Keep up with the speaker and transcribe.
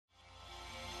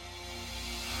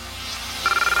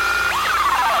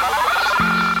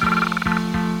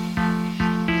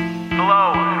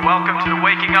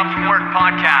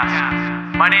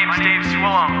name's Dave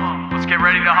Swillam. Let's get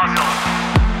ready to hustle.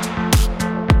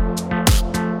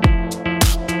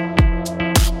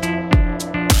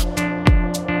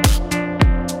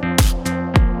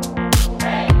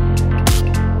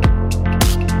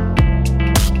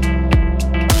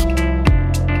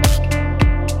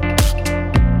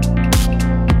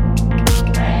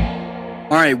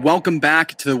 All right, welcome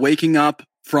back to the Waking Up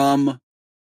From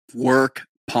Work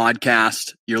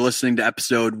podcast. You're listening to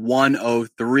episode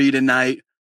 103 tonight.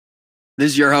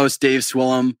 This is your host, Dave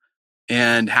Swillam,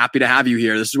 and happy to have you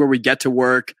here. This is where we get to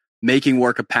work, making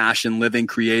work a passion, living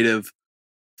creative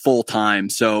full time.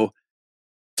 So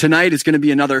tonight is going to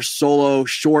be another solo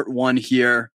short one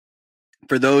here.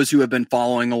 For those who have been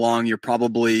following along, you're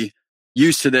probably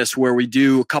used to this, where we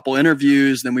do a couple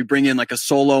interviews, then we bring in like a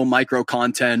solo micro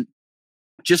content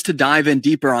just to dive in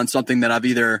deeper on something that I've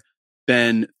either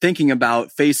been thinking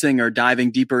about facing or diving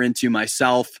deeper into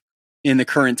myself in the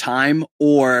current time,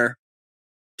 or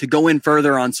to go in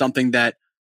further on something that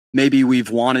maybe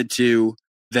we've wanted to,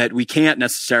 that we can't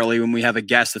necessarily when we have a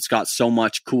guest that's got so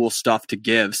much cool stuff to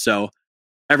give. So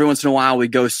every once in a while we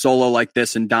go solo like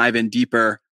this and dive in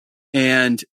deeper.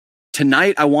 And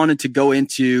tonight I wanted to go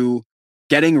into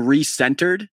getting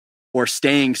recentered or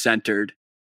staying centered.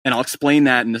 And I'll explain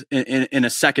that in a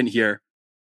second here.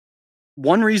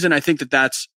 One reason I think that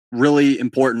that's really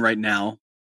important right now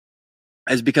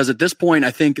is because at this point,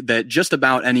 I think that just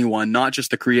about anyone, not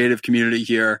just the creative community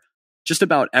here, just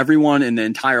about everyone in the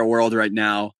entire world right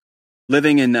now,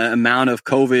 living in the amount of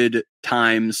COVID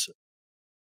times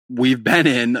we've been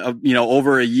in,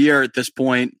 over a year at this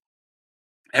point,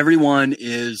 everyone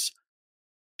is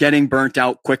getting burnt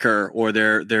out quicker, or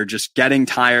they're just getting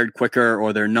tired quicker,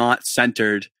 or they're not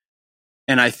centered.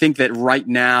 And I think that right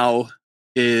now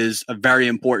is a very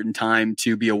important time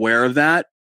to be aware of that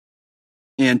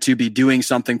and to be doing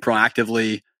something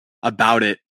proactively about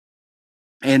it.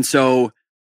 And so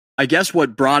I guess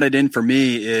what brought it in for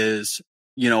me is,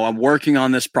 I'm working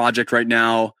on this project right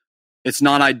now. It's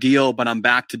not ideal, but I'm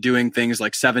back to doing things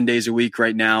like 7 days a week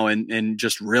right now and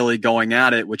just really going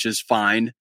at it, which is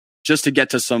fine. Just to get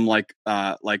to some like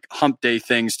hump day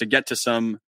things, to get to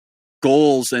some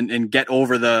goals and get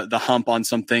over the hump on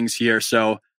some things here.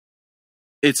 So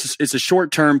it's a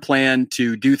short-term plan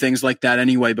to do things like that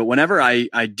anyway. But whenever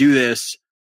I do this,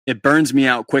 it burns me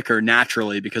out quicker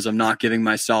naturally, because I'm not giving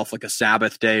myself like a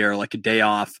Sabbath day or like a day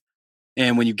off.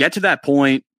 And when you get to that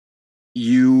point,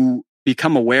 you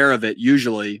become aware of it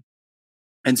usually.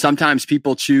 And sometimes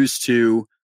people choose to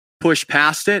push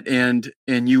past it and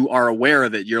you are aware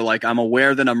of it. You're like, I'm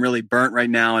aware that I'm really burnt right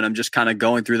now and I'm just kind of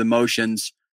going through the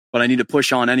motions, but I need to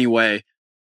push on anyway.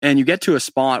 And you get to a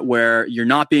spot where you're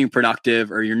not being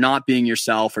productive, or you're not being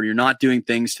yourself, or you're not doing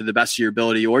things to the best of your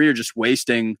ability, or you're just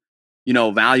wasting,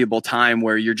 valuable time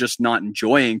where you're just not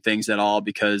enjoying things at all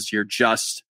because you're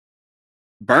just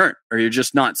burnt or you're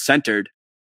just not centered.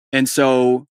 And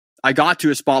so I got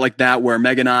to a spot like that where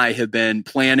Meg and I have been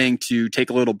planning to take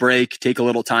a little break, take a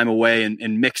little time away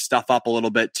and mix stuff up a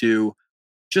little bit to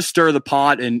just stir the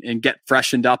pot and get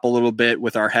freshened up a little bit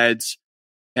with our heads.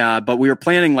 But we were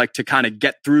planning to kind of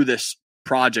get through this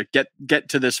project, get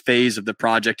to this phase of the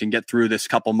project and get through this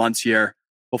couple months here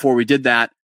before we did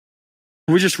that.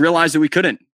 We just realized that we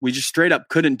couldn't. We just straight up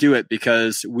couldn't do it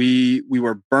because we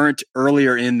were burnt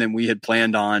earlier in than we had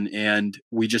planned on, and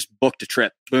we just booked a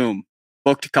trip. Boom.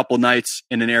 Booked a couple nights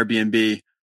in an Airbnb.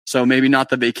 So maybe not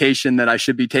the vacation that I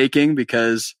should be taking,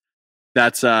 because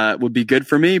that's would be good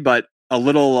for me, but a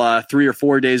little 3 or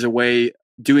 4 days away,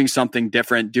 doing something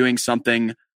different, doing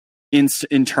something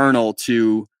internal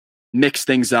to mix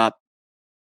things up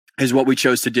is what we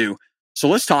chose to do. So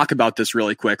let's talk about this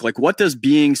really quick. What does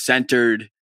being centered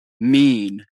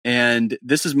mean? And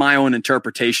this is my own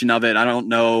interpretation of it. I don't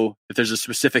know if there's a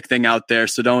specific thing out there,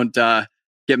 so don't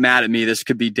get mad at me. This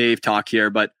could be Dave talk here,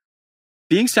 but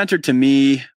being centered to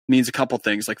me means a couple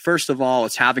things. First of all,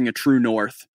 it's having a true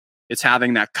north. It's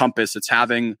having that compass. It's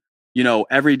having,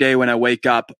 every day when I wake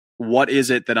up, what is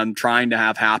it that I'm trying to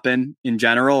have happen in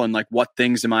general? And what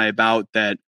things am I about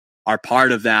that are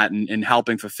part of that and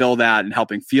helping fulfill that and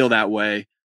helping feel that way.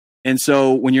 And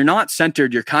so when you're not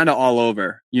centered, you're kind of all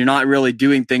over. You're not really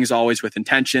doing things always with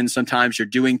intention. Sometimes you're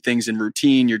doing things in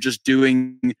routine. You're just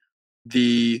doing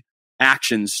the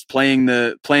actions, playing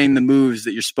the moves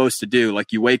that you're supposed to do.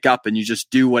 You wake up and you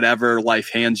just do whatever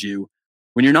life hands you.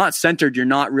 When you're not centered, you're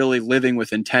not really living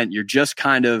with intent. You're just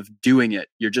kind of doing it.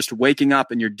 You're just waking up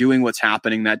and you're doing what's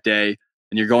happening that day,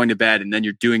 and you're going to bed and then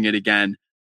you're doing it again.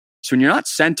 So when you're not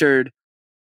centered,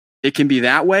 it can be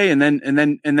that way. And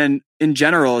then in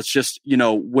general, it's just,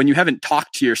 when you haven't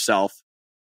talked to yourself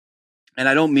And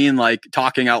I don't mean like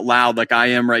talking out loud like I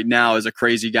am right now as a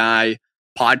crazy guy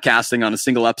podcasting on a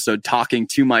single episode, talking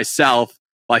to myself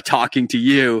by talking to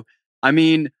you. I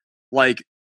mean, like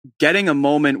getting a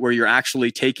moment where you're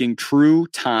actually taking true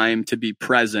time to be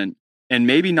present, and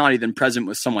maybe not even present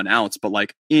with someone else, but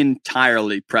like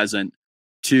entirely present,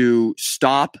 to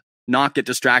stop, not get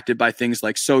distracted by things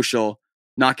like social,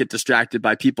 not get distracted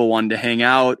by people wanting to hang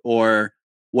out or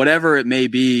whatever it may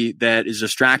be that is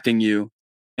distracting you,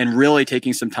 and really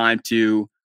taking some time to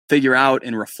figure out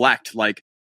and reflect, like,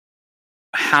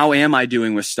 how am I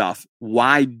doing with stuff?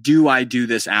 Why do I do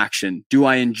this action? Do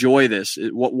I enjoy this?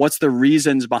 What's the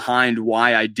reasons behind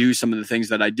why I do some of the things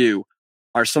that I do?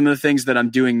 Are some of the things that I'm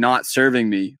doing not serving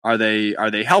me? Are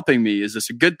they helping me? Is this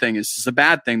a good thing? Is this a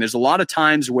bad thing? There's a lot of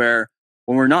times where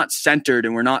when we're not centered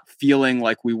and we're not feeling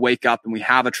like we wake up and we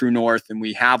have a true north and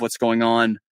we have what's going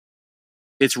on,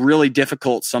 it's really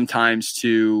difficult sometimes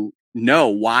to know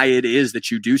why it is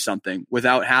that you do something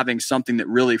without having something that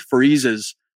really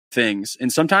freezes things.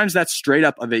 And sometimes that's straight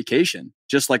up a vacation,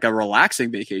 just like a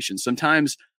relaxing vacation.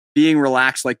 Sometimes being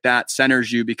relaxed like that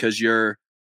centers you because you're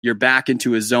back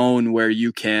into a zone where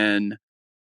you can,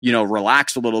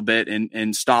 relax a little bit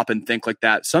and stop and think like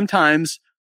that. Sometimes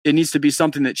it needs to be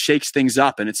something that shakes things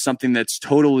up, and it's something that's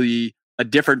totally a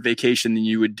different vacation than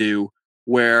you would do,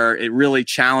 where it really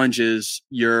challenges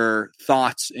your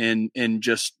thoughts and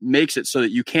just makes it so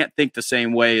that you can't think the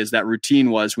same way as that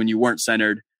routine was when you weren't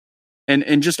centered.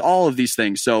 And just all of these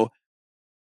things. So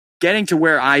getting to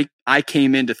where I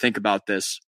came in to think about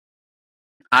this,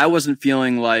 I wasn't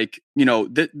feeling like,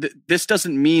 this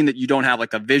doesn't mean that you don't have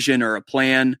like a vision or a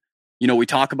plan. We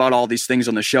talk about all these things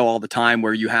on the show all the time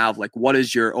where you have like, what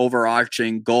is your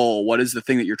overarching goal? What is the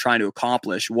thing that you're trying to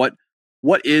accomplish? What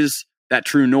is that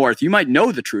true north? You might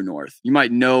know the true north. You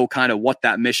might know kind of what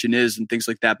that mission is and things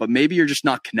like that, but maybe you're just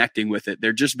not connecting with it.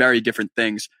 They're just very different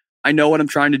things. I know what I'm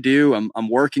trying to do. I'm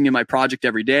working in my project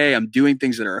every day. I'm doing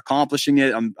things that are accomplishing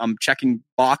it. I'm checking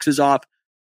boxes off.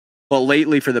 But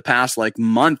lately, for the past like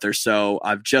month or so,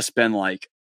 I've just been like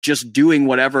just doing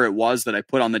whatever it was that I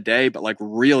put on the day, but like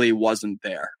really wasn't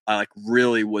there. I like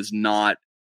really was not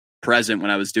present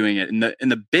when I was doing it. And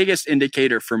the biggest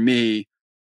indicator for me,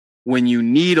 when you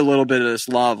need a little bit of this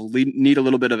love, need a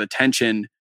little bit of attention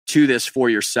to this for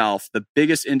yourself, the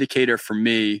biggest indicator for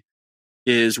me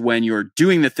is when you're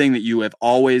doing the thing that you have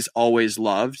always, always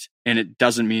loved, and it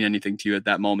doesn't mean anything to you at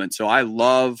that moment. So I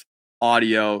love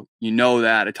audio. You know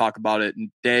that. I talk about it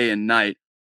day and night.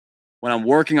 When I'm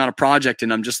working on a project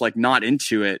and I'm just like not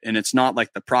into it, and it's not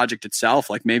like the project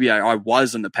itself, like maybe I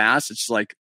was in the past, it's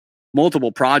like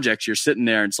multiple projects, you're sitting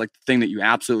there and it's like the thing that you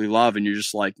absolutely love and you're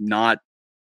just like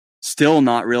still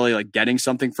not really like getting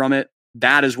something from it.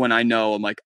 That is when I know I'm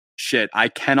like, shit, I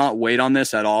cannot wait on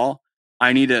this at all.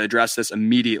 I need to address this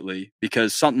immediately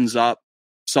because something's up.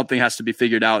 Something has to be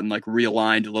figured out and like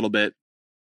realigned a little bit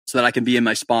so that I can be in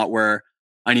my spot where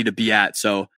I need to be at.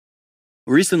 So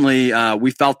recently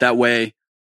we felt that way.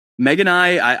 Meg and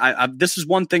I, this is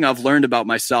one thing I've learned about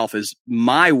myself is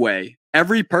my way.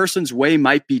 Every person's way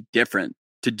might be different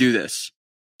to do this.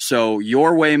 So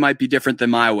your way might be different than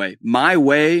my way. My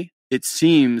way, it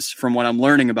seems from what I'm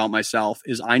learning about myself,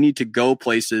 is I need to go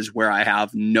places where I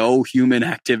have no human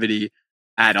activity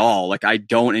at all. Like I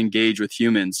don't engage with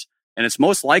humans. And it's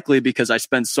most likely because I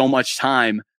spend so much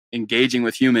time engaging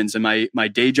with humans. And my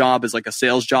day job is like a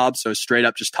sales job. So straight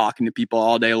up just talking to people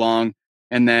all day long.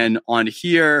 And then on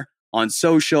here, on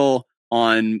social,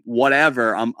 on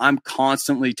whatever, I'm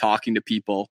constantly talking to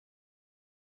people,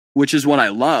 which is what I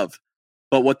love.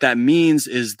 But what that means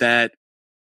is that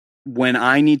when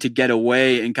I need to get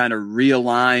away and kind of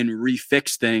realign,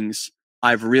 refix things,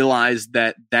 I've realized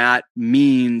that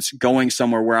means going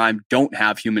somewhere where I don't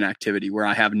have human activity, where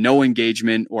I have no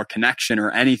engagement or connection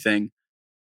or anything,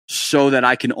 so that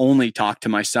I can only talk to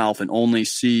myself and only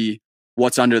see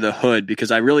what's under the hood,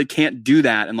 because I really can't do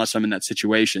that unless I'm in that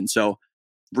situation. So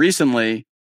recently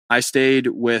I stayed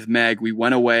with Meg. We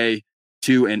went away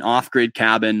to an off-grid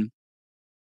cabin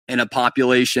in a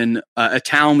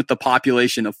town with the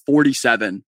population of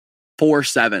 47,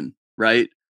 right?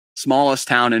 Smallest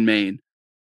town in Maine.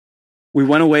 We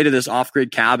went away to this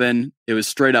off-grid cabin. It was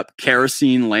straight up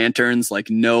kerosene lanterns, like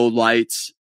no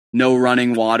lights, no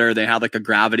running water. They had like a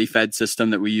gravity fed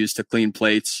system that we used to clean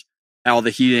plates. All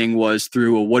the heating was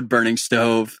through a wood burning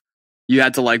stove. You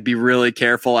had to like be really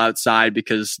careful outside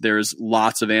because there's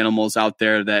lots of animals out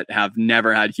there that have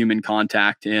never had human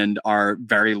contact and are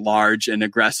very large and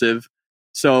aggressive.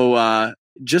 So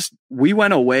we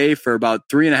went away for about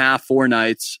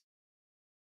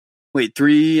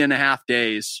 3.5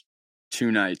 days,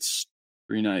 2 nights,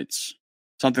 3 nights,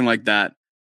 something like that.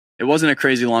 It wasn't a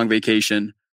crazy long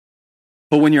vacation.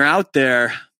 But when you're out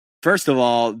there, first of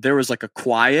all, there was like a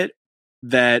quiet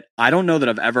that I don't know that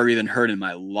I've ever even heard in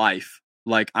my life.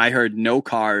 Like I heard no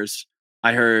cars.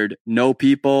 I heard no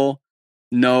people.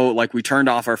 No, like we turned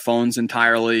off our phones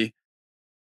entirely.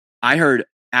 I heard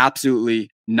absolutely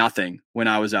nothing when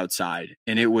I was outside.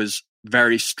 And it was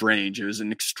very strange. It was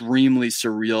an extremely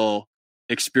surreal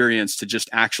experience to just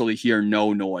actually hear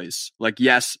no noise. Like,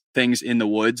 yes, things in the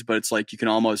woods, but it's like you can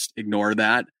almost ignore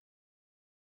that.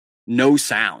 No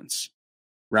sounds,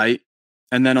 right?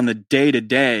 And then on the day to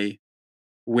day,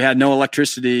 we had no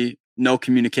electricity, no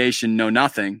communication, no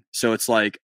nothing. So it's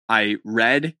like I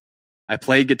read, I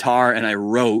played guitar, and I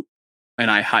wrote,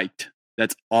 and I hiked.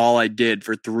 That's all I did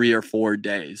for 3 or 4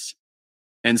 days.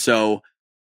 And so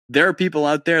there are people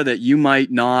out there that you might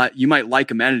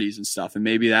like amenities and stuff. And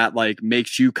maybe that like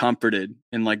makes you comforted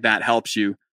and like that helps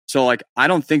you. So like, I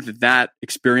don't think that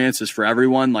experience is for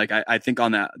everyone. Like I think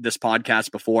on this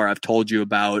podcast before, I've told you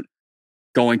about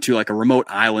going to like a remote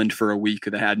island for a week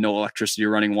that had no electricity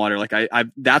or running water. Like I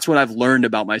that's what I've learned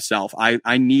about myself.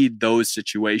 I need those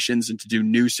situations and to do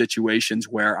new situations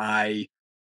where I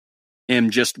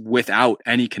am just without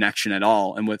any connection at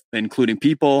all. And with including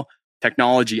people,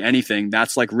 technology, anything,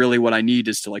 that's like really what I need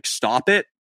is to like stop it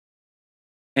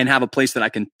and have a place that I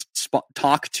can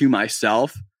talk to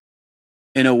myself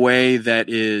in a way that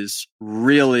is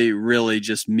really, really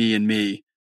just me and me.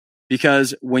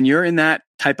 Because when you're in that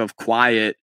type of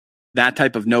quiet, that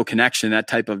type of no connection, that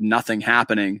type of nothing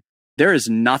happening, there is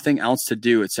nothing else to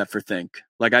do except for think.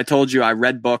 Like I told you, I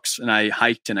read books and I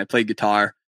hiked and I played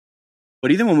guitar.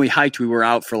 But even when we hiked, we were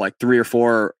out for like 3 or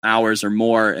 4 hours or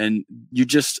more. And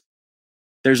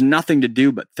there's nothing to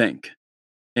do but think.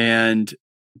 And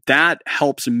that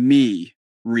helps me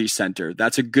recenter.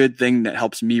 That's a good thing that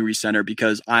helps me recenter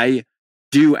because I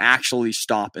do actually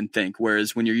stop and think.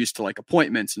 Whereas when you're used to like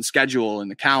appointments and schedule and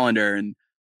the calendar and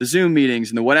the Zoom meetings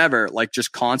and the whatever, like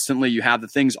just constantly you have the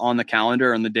things on the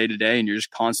calendar on the day to day and you're just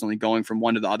constantly going from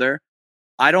one to the other.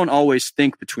 I don't always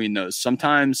think between those.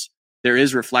 Sometimes there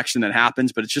is reflection that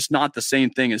happens, but it's just not the same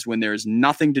thing as when there is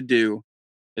nothing to do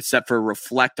except for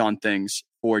reflect on things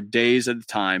for days at a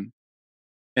time.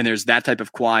 And there's that type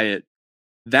of quiet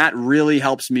that really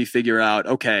helps me figure out,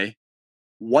 okay,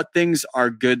 what things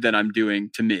are good that I'm doing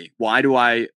to me? Why do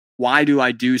I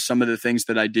do some of the things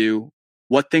that I do?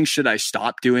 What things should I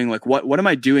stop doing? Like what am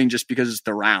I doing just because it's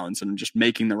the rounds and I'm just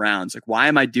making the rounds? Like why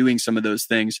am I doing some of those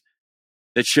things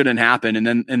that shouldn't happen?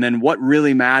 And then what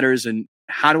really matters and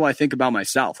how do I think about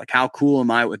myself? Like how cool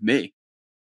am I with me?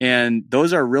 And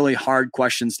those are really hard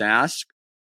questions to ask.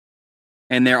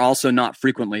 And they're also not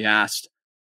frequently asked.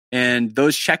 And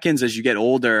those check-ins as you get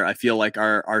older, I feel like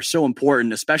are so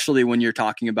important, especially when you're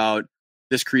talking about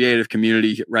this creative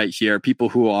community right here, people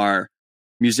who are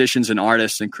musicians and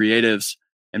artists and creatives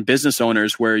and business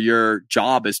owners where your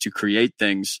job is to create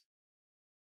things.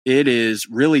 It is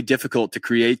really difficult to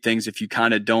create things if you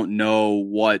kind of don't know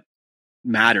what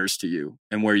matters to you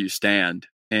and where you stand.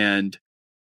 And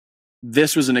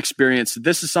this was an experience.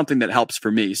 This is something that helps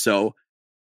for me. So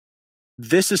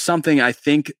this is something I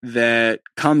think that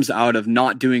comes out of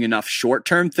not doing enough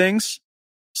short-term things.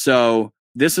 So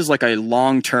this is like a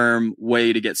long-term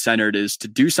way to get centered is to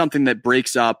do something that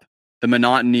breaks up the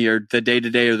monotony or the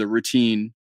day-to-day or the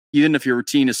routine. Even if your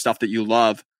routine is stuff that you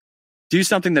love, do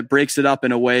something that breaks it up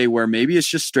in a way where maybe it's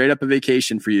just straight up a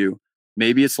vacation for you.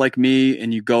 Maybe it's like me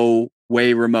and you go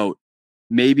way remote.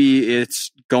 Maybe it's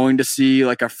going to see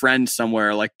like a friend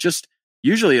somewhere, like just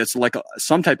usually it's like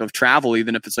some type of travel,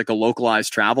 even if it's like a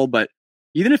localized travel, but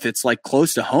even if it's like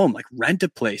close to home, like rent a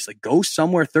place, like go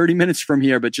somewhere 30 minutes from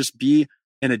here, but just be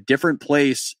in a different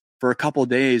place for a couple of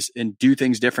days and do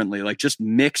things differently. Like just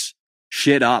mix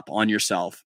shit up on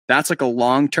yourself. That's like a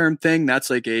long-term thing. That's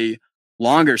like a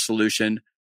longer solution.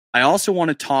 I also want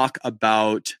to talk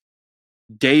about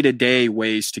day-to-day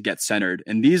ways to get centered.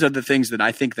 And these are the things that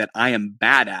I think that I am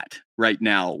bad at right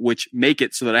now, which make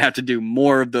it so that I have to do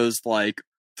more of those like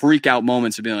freak out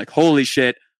moments of being like, holy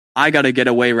shit, I got to get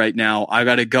away right now. I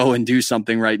got to go and do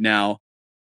something right now.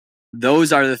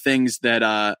 Those are the things that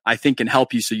I think can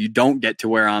help you so you don't get to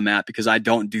where I'm at because I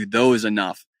don't do those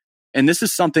enough. And this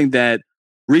is something that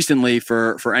recently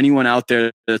for anyone out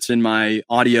there that's in my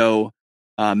audio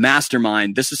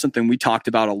mastermind, this is something we talked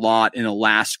about a lot in a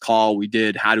last call we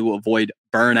did, how to avoid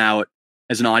burnout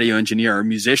as an audio engineer or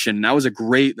musician. And that was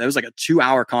like a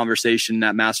 2-hour conversation in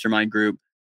that mastermind group.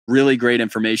 Really great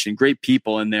information, great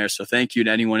people in there. So thank you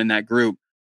to anyone in that group.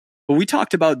 But we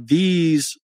talked about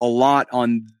these a lot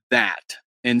on that.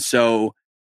 And so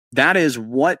that is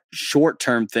what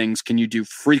short-term things can you do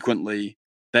frequently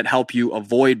that help you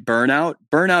avoid burnout.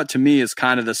 Burnout to me is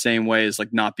kind of the same way as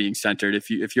like not being centered.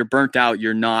 If you're burnt out,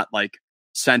 you're not like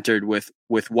centered with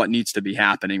what needs to be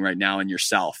happening right now in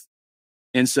yourself.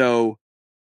 And so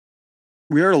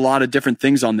we heard a lot of different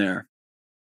things on there.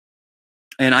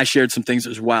 And I shared some things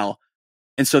as well.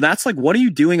 And so that's like, what are you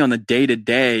doing on the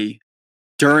day-to-day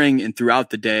during and throughout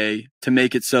the day to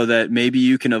make it so that maybe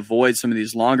you can avoid some of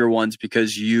these longer ones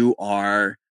because you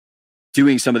are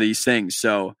doing some of these things.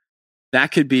 So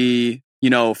that could be,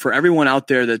 for everyone out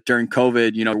there that during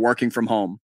COVID, working from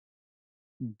home,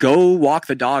 go walk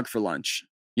the dog for lunch,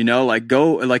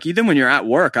 go, like even when you're at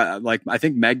work, I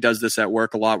think Meg does this at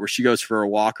work a lot where she goes for a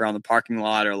walk around the parking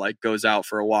lot or like goes out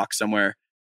for a walk somewhere.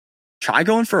 Try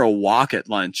going for a walk at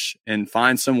lunch and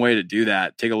find some way to do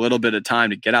that. Take a little bit of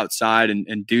time to get outside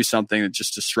and do something that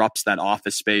just disrupts that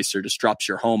office space or disrupts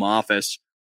your home office.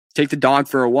 Take the dog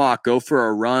for a walk, go for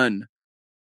a run.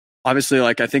 Obviously,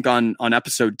 like I think on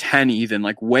episode 10, even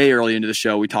like way early into the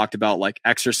show, we talked about like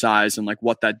exercise and like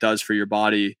what that does for your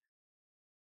body.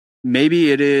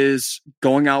 Maybe it is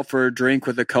going out for a drink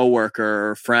with a coworker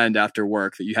or a friend after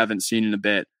work that you haven't seen in a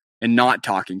bit and not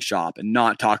talking shop and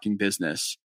not talking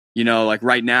business. Like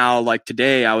right now, like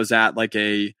today I was at like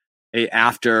a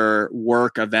after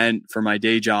work event for my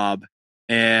day job.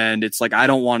 And it's like, I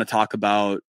don't want to talk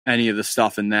about any of the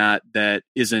stuff in that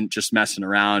isn't just messing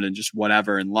around and just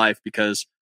whatever in life, because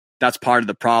that's part of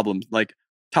the problem. Like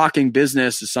talking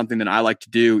business is something that I like to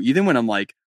do, even when I'm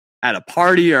like at a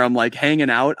party or I'm like hanging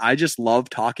out. I just love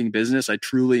talking business. I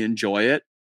truly enjoy it.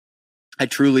 I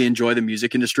truly enjoy the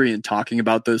music industry and talking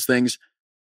about those things.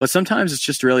 But sometimes it's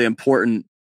just really important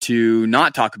to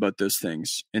not talk about those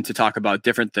things and to talk about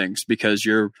different things, because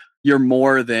you're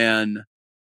more than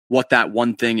what that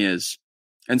one thing is.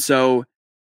 And so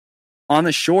on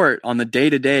the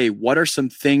day-to-day, what are some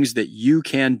things that you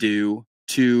can do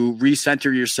to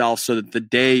recenter yourself so that the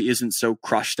day isn't so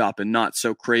crushed up and not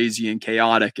so crazy and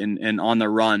chaotic and on the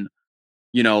run?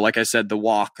 Like I said, the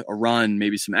walk, a run,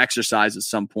 maybe some exercise at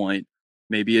some point,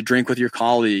 maybe a drink with your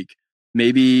colleague,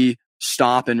 maybe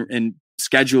stop and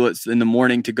schedule it in the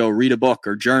morning to go read a book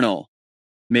or journal.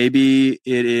 Maybe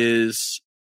it is,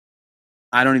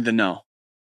 I don't even know,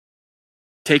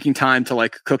 taking time to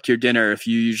like cook your dinner if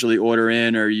you usually order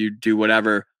in or you do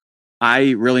whatever.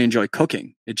 I really enjoy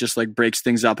cooking. It just like breaks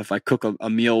things up if I cook a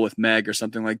meal with Meg or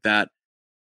something like that.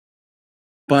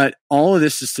 But all of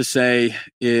this is to say,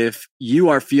 if you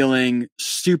are feeling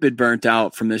stupid burnt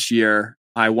out from this year,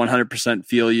 I 100%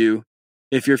 feel you.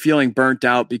 If you're feeling burnt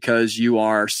out because you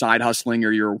are side hustling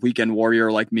or you're a weekend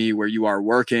warrior like me, where you are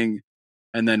working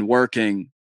and then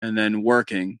working and then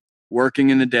working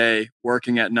in the day,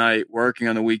 working at night, working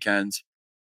on the weekends,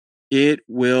 it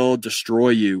will destroy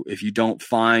you if you don't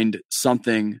find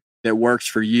something that works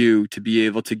for you to be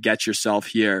able to get yourself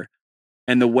here.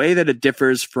 And the way that it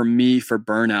differs for me for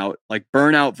burnout, like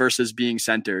burnout versus being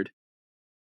centered,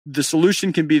 the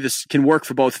solution can work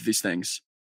for both of these things.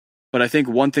 But I think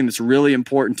one thing that's really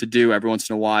important to do every once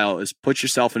in a while is put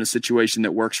yourself in a situation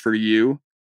that works for you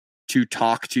to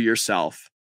talk to yourself.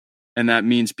 And that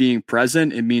means being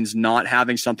present. It means not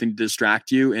having something to distract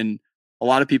you. And a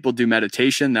lot of people do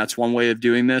meditation. That's one way of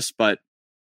doing this, but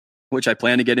which I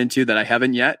plan to get into that I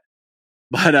haven't yet.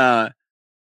 But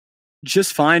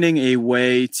just finding a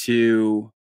way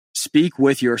to speak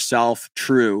with yourself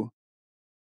true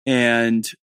and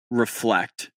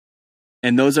reflect.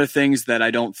 And those are things that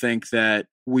I don't think that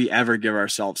we ever give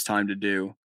ourselves time to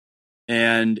do.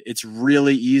 And it's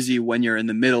really easy when you're in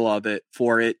the middle of it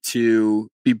for it to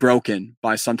be broken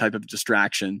by some type of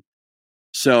distraction.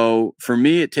 So for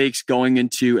me, it takes going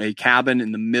into a cabin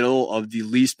in the middle of the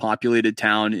least populated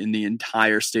town in the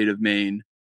entire state of Maine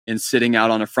and sitting out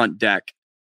on a front deck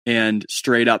and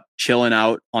straight up chilling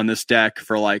out on this deck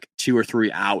for like 2 or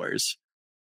 3 hours.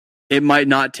 It might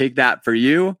not take that for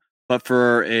you, but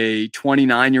for a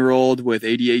 29-year-old with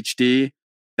ADHD,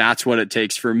 that's what it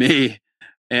takes for me.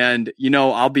 And,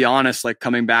 I'll be honest, like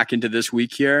coming back into this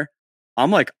week here,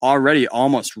 I'm like already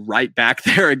almost right back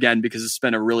there again because it's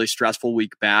been a really stressful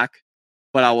week back.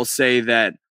 But I will say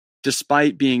that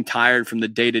despite being tired from the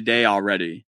day-to-day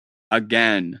already,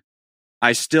 again,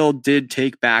 I still did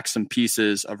take back some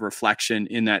pieces of reflection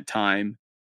in that time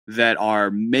that are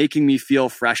making me feel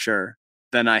fresher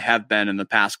than I have been in the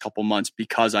past couple months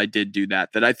because I did do that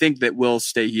I think that will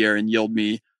stay here and yield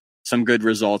me some good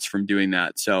results from doing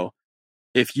that. So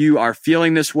if you are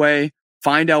feeling this way,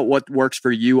 find out what works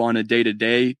for you on a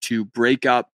day-to-day to break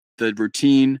up the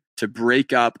routine, to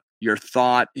break up your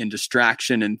thought and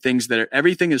distraction and things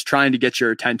everything is trying to get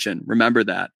your attention. Remember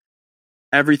that.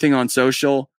 Everything on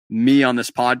social, me on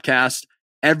this podcast,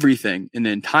 everything in the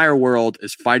entire world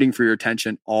is fighting for your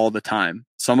attention all the time.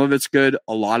 Some of it's good,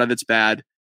 a lot of it's bad.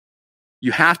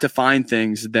 You have to find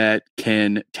things that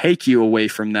can take you away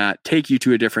from that, take you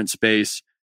to a different space,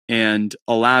 and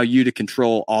allow you to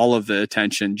control all of the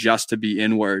attention just to be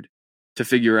inward, to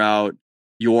figure out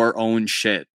your own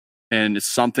shit. And it's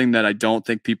something that I don't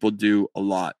think people do a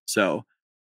lot. So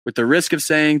with the risk of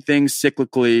saying things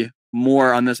cyclically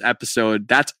more on this episode,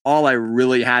 that's all I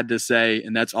really had to say.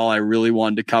 And that's all I really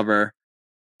wanted to cover.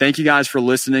 Thank you guys for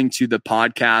listening to the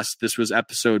podcast. This was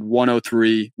episode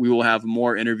 103. We will have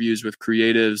more interviews with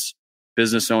creatives,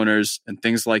 business owners, and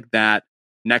things like that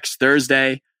next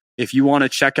Thursday. If you want to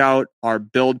check out our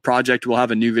build project, we'll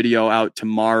have a new video out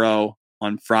tomorrow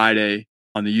on Friday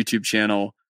on the YouTube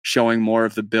channel showing more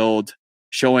of the build,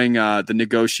 showing the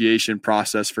negotiation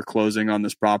process for closing on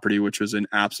this property, which was an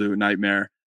absolute nightmare.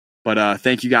 But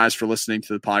thank you guys for listening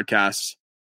to the podcast.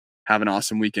 Have an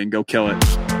awesome weekend. Go kill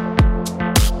it.